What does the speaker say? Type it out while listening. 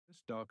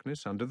dense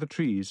darkness under the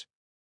trees.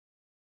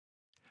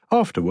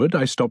 Afterward,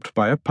 I stopped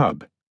by a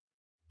pub.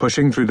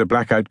 Pushing through the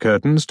blackout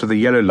curtains to the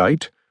yellow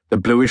light, the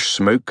bluish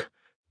smoke,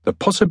 the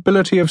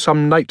possibility of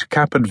some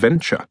nightcap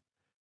adventure.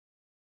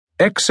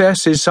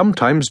 Excess is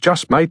sometimes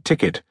just my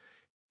ticket,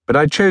 but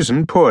I'd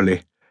chosen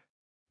poorly.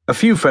 A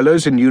few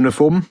fellows in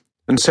uniform,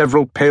 and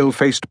several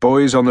pale-faced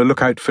boys on the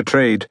lookout for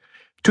trade,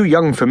 too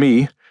young for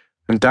me,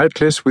 and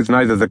doubtless with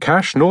neither the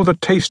cash nor the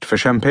taste for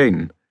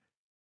champagne.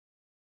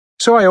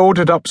 So I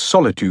ordered up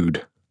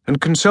solitude,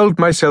 and consoled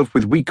myself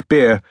with weak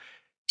beer,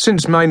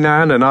 since my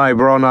Nan and I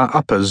were on our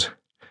uppers.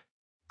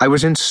 I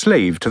was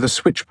enslaved to the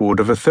switchboard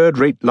of a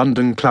third-rate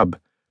London club,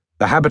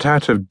 the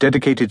habitat of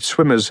dedicated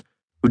swimmers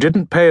who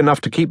didn't pay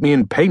enough to keep me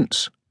in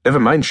paints, never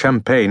mind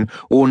champagne,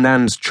 or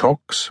Nan's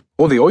chocks,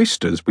 or the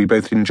oysters we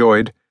both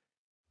enjoyed.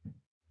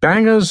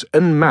 Bangers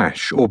and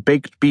mash or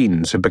baked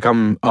beans had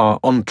become our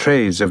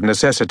entrees of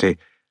necessity,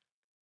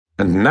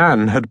 and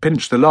Nan had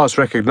pinched the last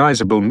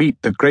recognizable meat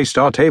that graced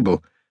our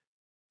table.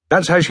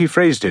 That's how she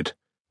phrased it,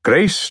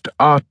 graced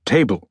our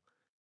table.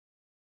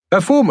 Her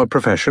former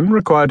profession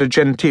required a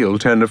genteel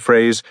turn of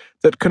phrase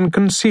that can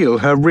conceal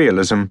her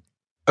realism,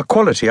 a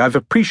quality I've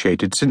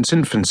appreciated since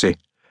infancy.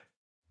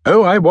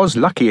 Oh, I was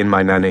lucky in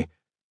my nanny,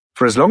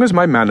 for as long as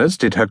my manners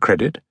did her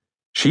credit,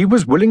 she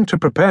was willing to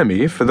prepare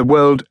me for the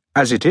world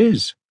as it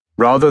is,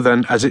 rather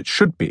than as it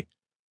should be,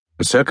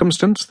 a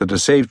circumstance that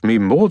has saved me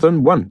more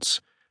than once,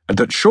 and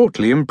that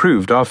shortly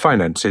improved our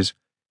finances.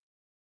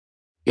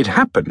 It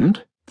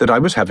happened that I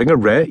was having a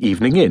rare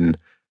evening in.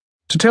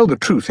 To tell the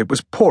truth, it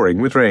was pouring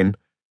with rain.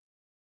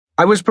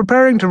 I was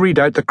preparing to read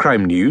out the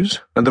crime news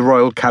and the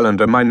royal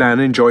calendar my Nan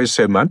enjoys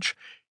so much,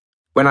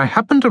 when I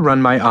happened to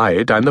run my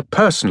eye down the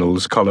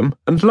personals column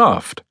and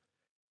laughed.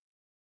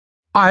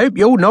 "I hope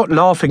you're not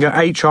laughing at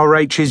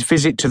HRH's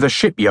visit to the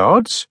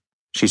shipyards,"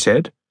 she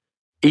said.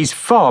 "He's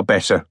far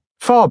better,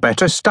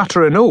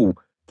 stutter and all,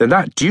 than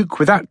that Duke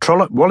with that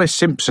trollop Wallis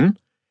Simpson."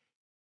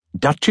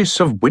 "Duchess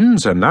of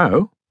Windsor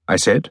now," I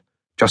said,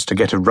 just to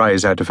get a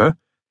rise out of her.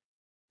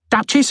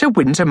 "Duchess of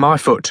Windsor, my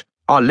foot.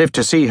 I'll live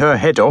to see her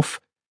head off."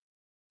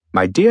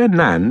 My dear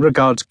Nan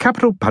regards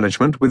capital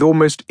punishment with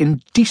almost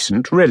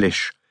indecent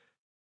relish.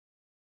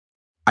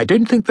 "I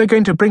don't think they're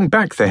going to bring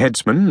back the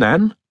headsman,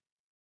 Nan."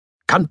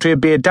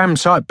 "Country'd be a damn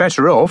sight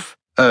better off,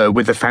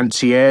 with the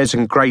fancy airs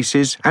and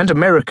graces, and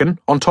American,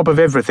 on top of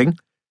everything.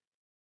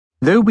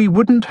 Though we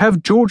wouldn't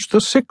have George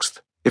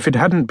VI if it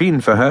hadn't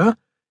been for her."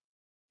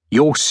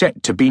 "You're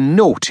set to be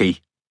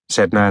naughty,"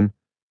 said Nan.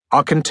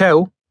 "I can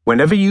tell,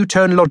 whenever you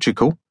turn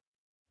logical.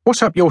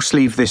 What's up your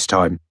sleeve this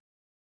time?"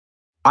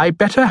 "I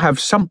better have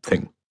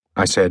something,"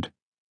 I said.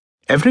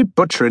 "Every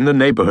butcher in the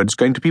neighbourhood's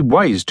going to be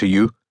wise to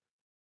you."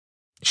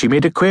 She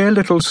made a queer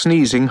little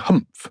sneezing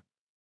humph.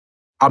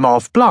 "I'm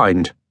half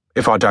blind.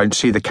 If I don't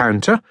see the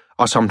counter,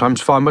 I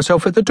sometimes find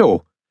myself at the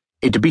door.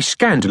 It'd be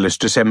scandalous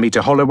to send me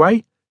to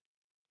Holloway."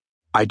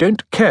 "I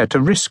don't care to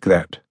risk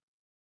that."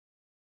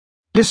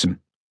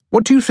 "Listen,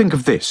 what do you think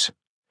of this?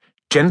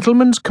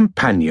 Gentleman's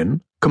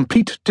companion,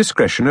 complete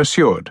discretion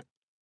assured."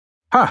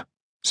 "Ha,"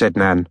 said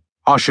Nan.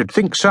 "I should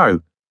think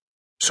so.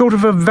 Sort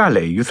of a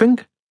valet, you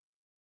think?"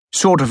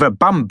 "Sort of a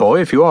bum boy,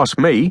 if you ask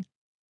me."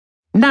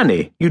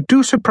 "Nanny, you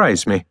do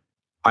surprise me.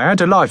 I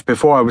had a life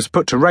before I was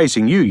put to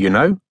raising you, you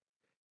know."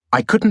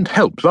 I couldn't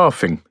help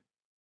laughing.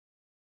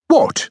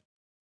 "What?"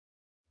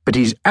 "But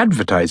he's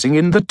advertising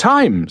in the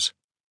Times."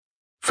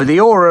 "For the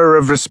aura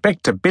of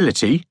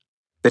respectability,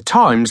 the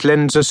Times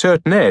lends a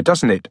certain air,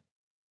 doesn't it?"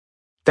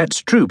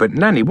 "That's true, but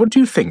Nanny, what do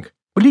you think?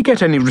 Will he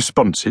get any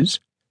responses?"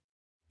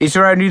 "Is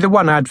there only the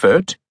one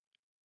advert?"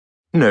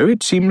 "No,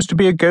 it seems to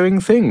be a going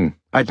thing.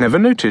 I'd never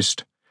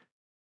noticed."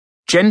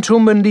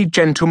 "Gentlemanly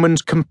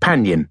gentleman's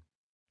companion,"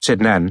 said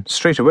Nan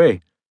straight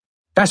away.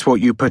 "That's what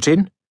you put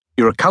in.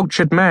 You're a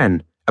cultured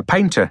man, a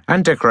painter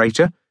and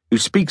decorator who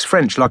speaks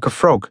French like a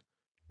frog.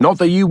 Not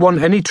that you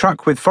want any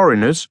truck with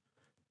foreigners."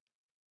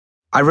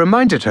 I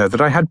reminded her that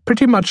I had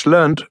pretty much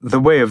learnt the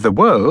way of the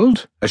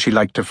world, as she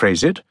liked to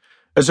phrase it,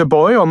 as a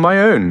boy on my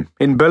own,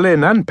 in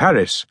Berlin and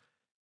Paris.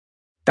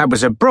 "That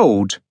was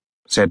abroad,"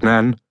 said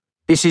Nan.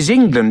 "This is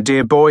England,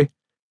 dear boy.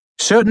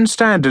 Certain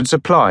standards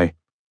apply.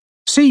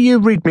 See you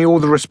read me all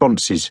the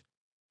responses.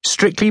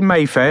 Strictly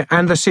Mayfair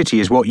and the city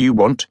is what you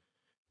want.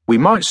 We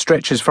might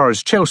stretch as far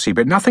as Chelsea,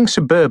 but nothing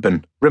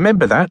suburban.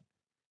 Remember that.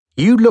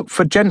 You look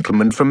for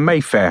gentlemen from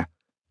Mayfair,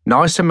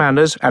 nicer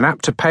manners and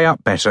apt to pay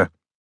up better."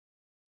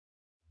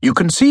 You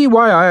can see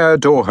why I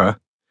adore her.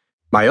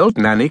 My old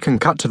nanny can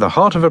cut to the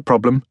heart of a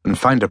problem and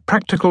find a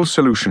practical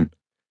solution.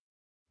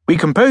 We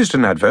composed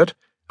an advert,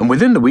 and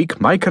within the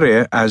week my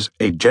career as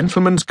a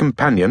gentleman's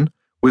companion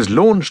was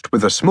launched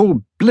with a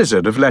small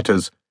blizzard of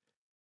letters.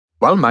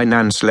 While my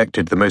Nan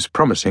selected the most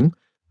promising,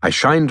 I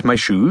shined my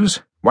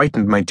shoes,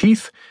 whitened my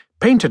teeth,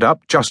 painted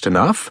up just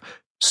enough,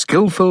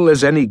 skillful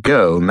as any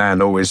girl,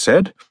 Nan always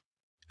said,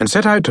 and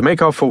set out to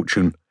make our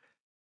fortune.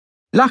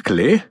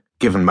 Luckily,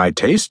 given my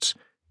tastes,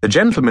 the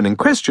gentlemen in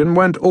question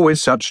weren't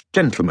always such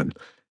gentlemen,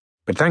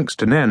 but thanks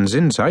to Nan's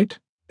insight,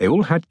 they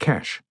all had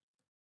cash.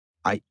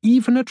 I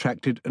even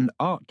attracted an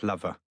art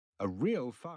lover, a real